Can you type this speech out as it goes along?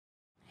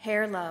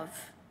Hair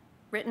Love,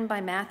 written by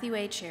Matthew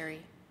A.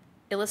 Cherry,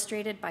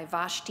 illustrated by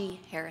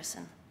Vashti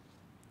Harrison.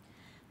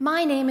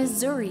 My name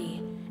is Zuri,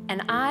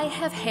 and I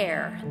have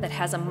hair that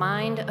has a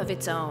mind of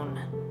its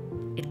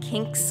own. It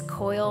kinks,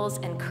 coils,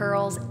 and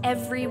curls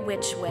every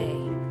which way.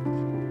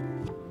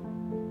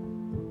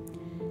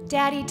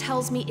 Daddy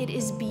tells me it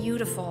is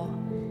beautiful.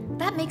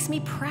 That makes me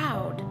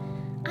proud.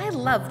 I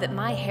love that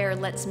my hair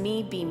lets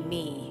me be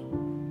me.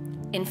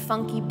 In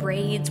funky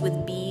braids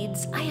with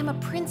beads, I am a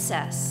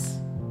princess.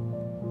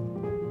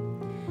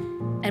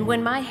 And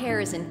when my hair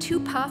is in two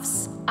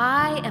puffs,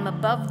 I am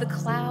above the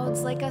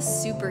clouds like a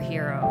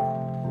superhero.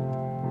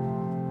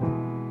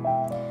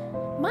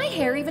 My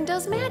hair even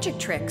does magic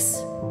tricks.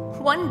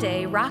 One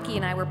day, Rocky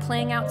and I were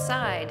playing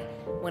outside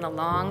when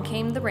along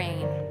came the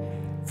rain.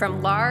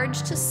 From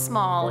large to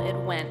small it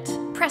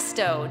went,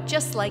 presto,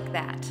 just like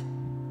that.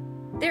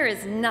 There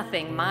is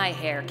nothing my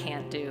hair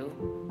can't do.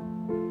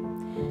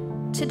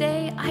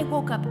 Today, I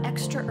woke up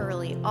extra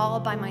early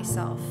all by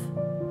myself.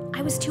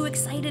 I was too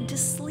excited to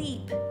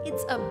sleep.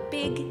 It's a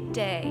big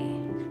day.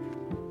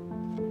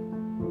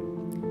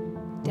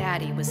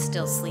 Daddy was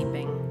still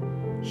sleeping.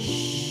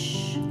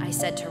 Shh, I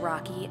said to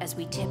Rocky as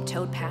we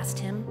tiptoed past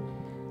him.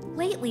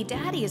 Lately,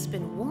 Daddy has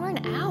been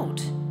worn out.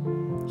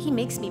 He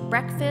makes me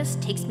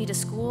breakfast, takes me to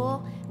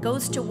school,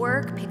 goes to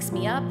work, picks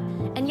me up,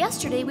 and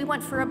yesterday we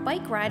went for a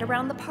bike ride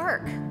around the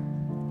park.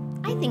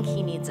 I think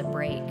he needs a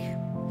break.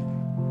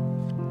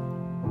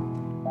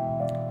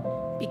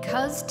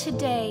 Because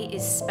today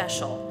is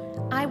special,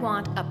 I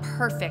want a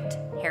perfect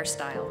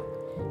hairstyle.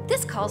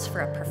 This calls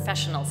for a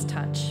professional's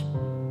touch.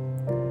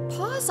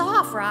 Paws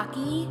off,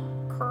 Rocky.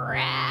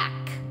 Crack.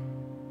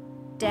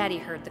 Daddy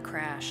heard the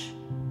crash.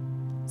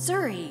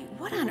 Zuri,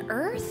 what on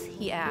earth?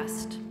 He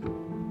asked.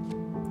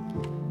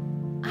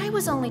 I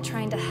was only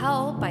trying to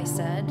help, I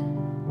said.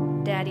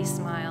 Daddy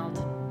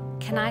smiled.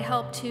 Can I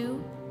help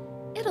too?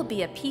 It'll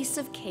be a piece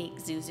of cake,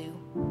 Zuzu.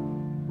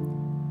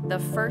 The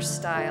first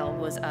style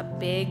was a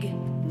big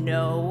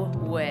no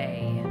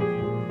way.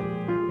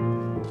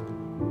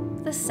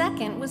 The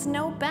second was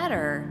no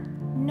better.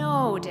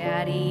 No,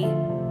 Daddy.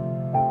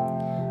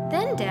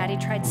 Then Daddy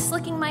tried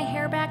slicking my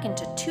hair back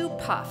into two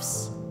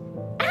puffs.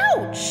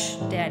 Ouch!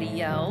 Daddy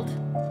yelled.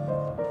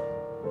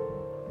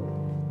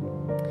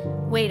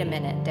 Wait a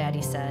minute,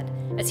 Daddy said,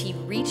 as he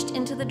reached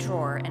into the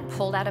drawer and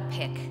pulled out a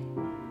pick.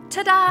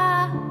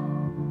 Ta-da!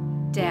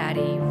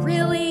 Daddy,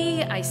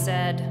 really? I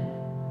said.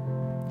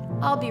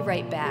 I'll be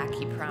right back,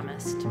 he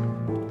promised.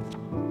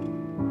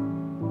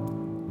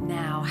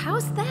 Now,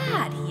 how's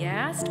that? He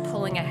asked,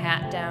 pulling a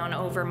hat down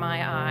over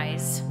my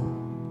eyes.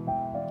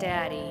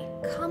 Daddy,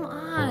 come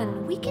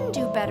on, we can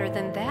do better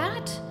than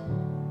that.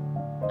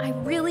 I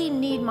really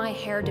need my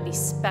hair to be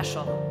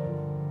special.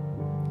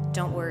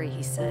 Don't worry,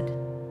 he said.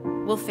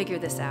 We'll figure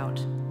this out.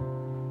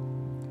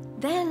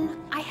 Then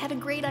I had a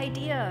great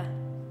idea.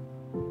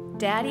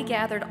 Daddy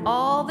gathered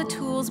all the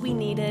tools we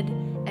needed,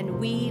 and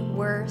we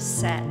were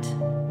set.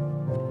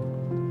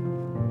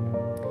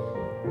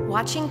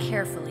 Watching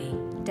carefully,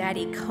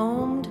 Daddy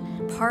combed,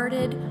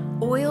 parted,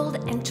 oiled,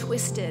 and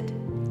twisted.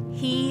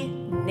 He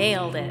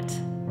nailed it.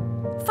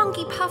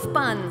 Funky puff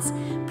buns,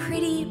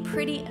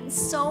 pretty, and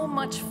so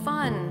much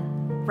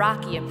fun.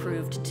 Rocky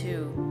approved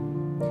too.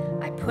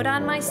 I put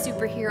on my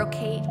superhero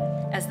cape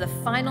as the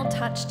final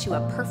touch to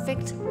a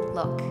perfect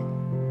look.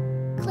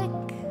 Click.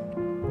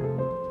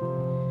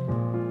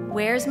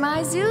 Where's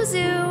my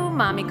Zuzu?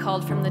 Mommy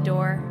called from the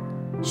door.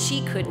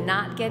 She could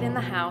not get in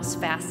the house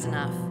fast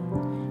enough.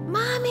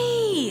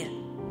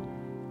 Mommy!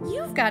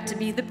 You've got to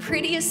be the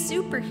prettiest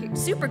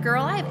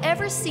Supergirl I've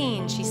ever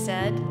seen, she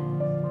said.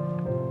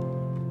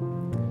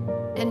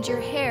 And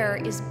your hair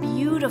is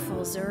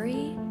beautiful,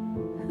 Zuri.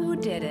 Who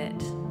did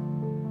it?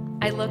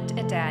 I looked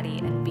at Daddy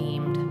and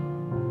beamed.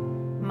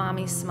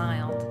 Mommy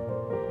smiled.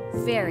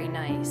 Very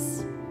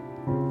nice.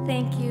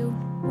 Thank you.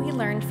 We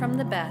learned from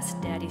the best,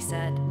 Daddy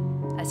said,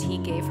 as he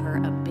gave her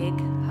a big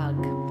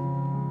hug.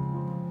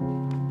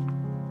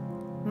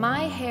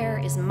 My hair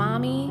is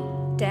Mommy,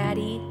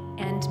 Daddy,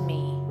 and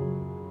me.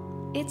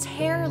 It's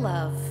hair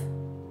love.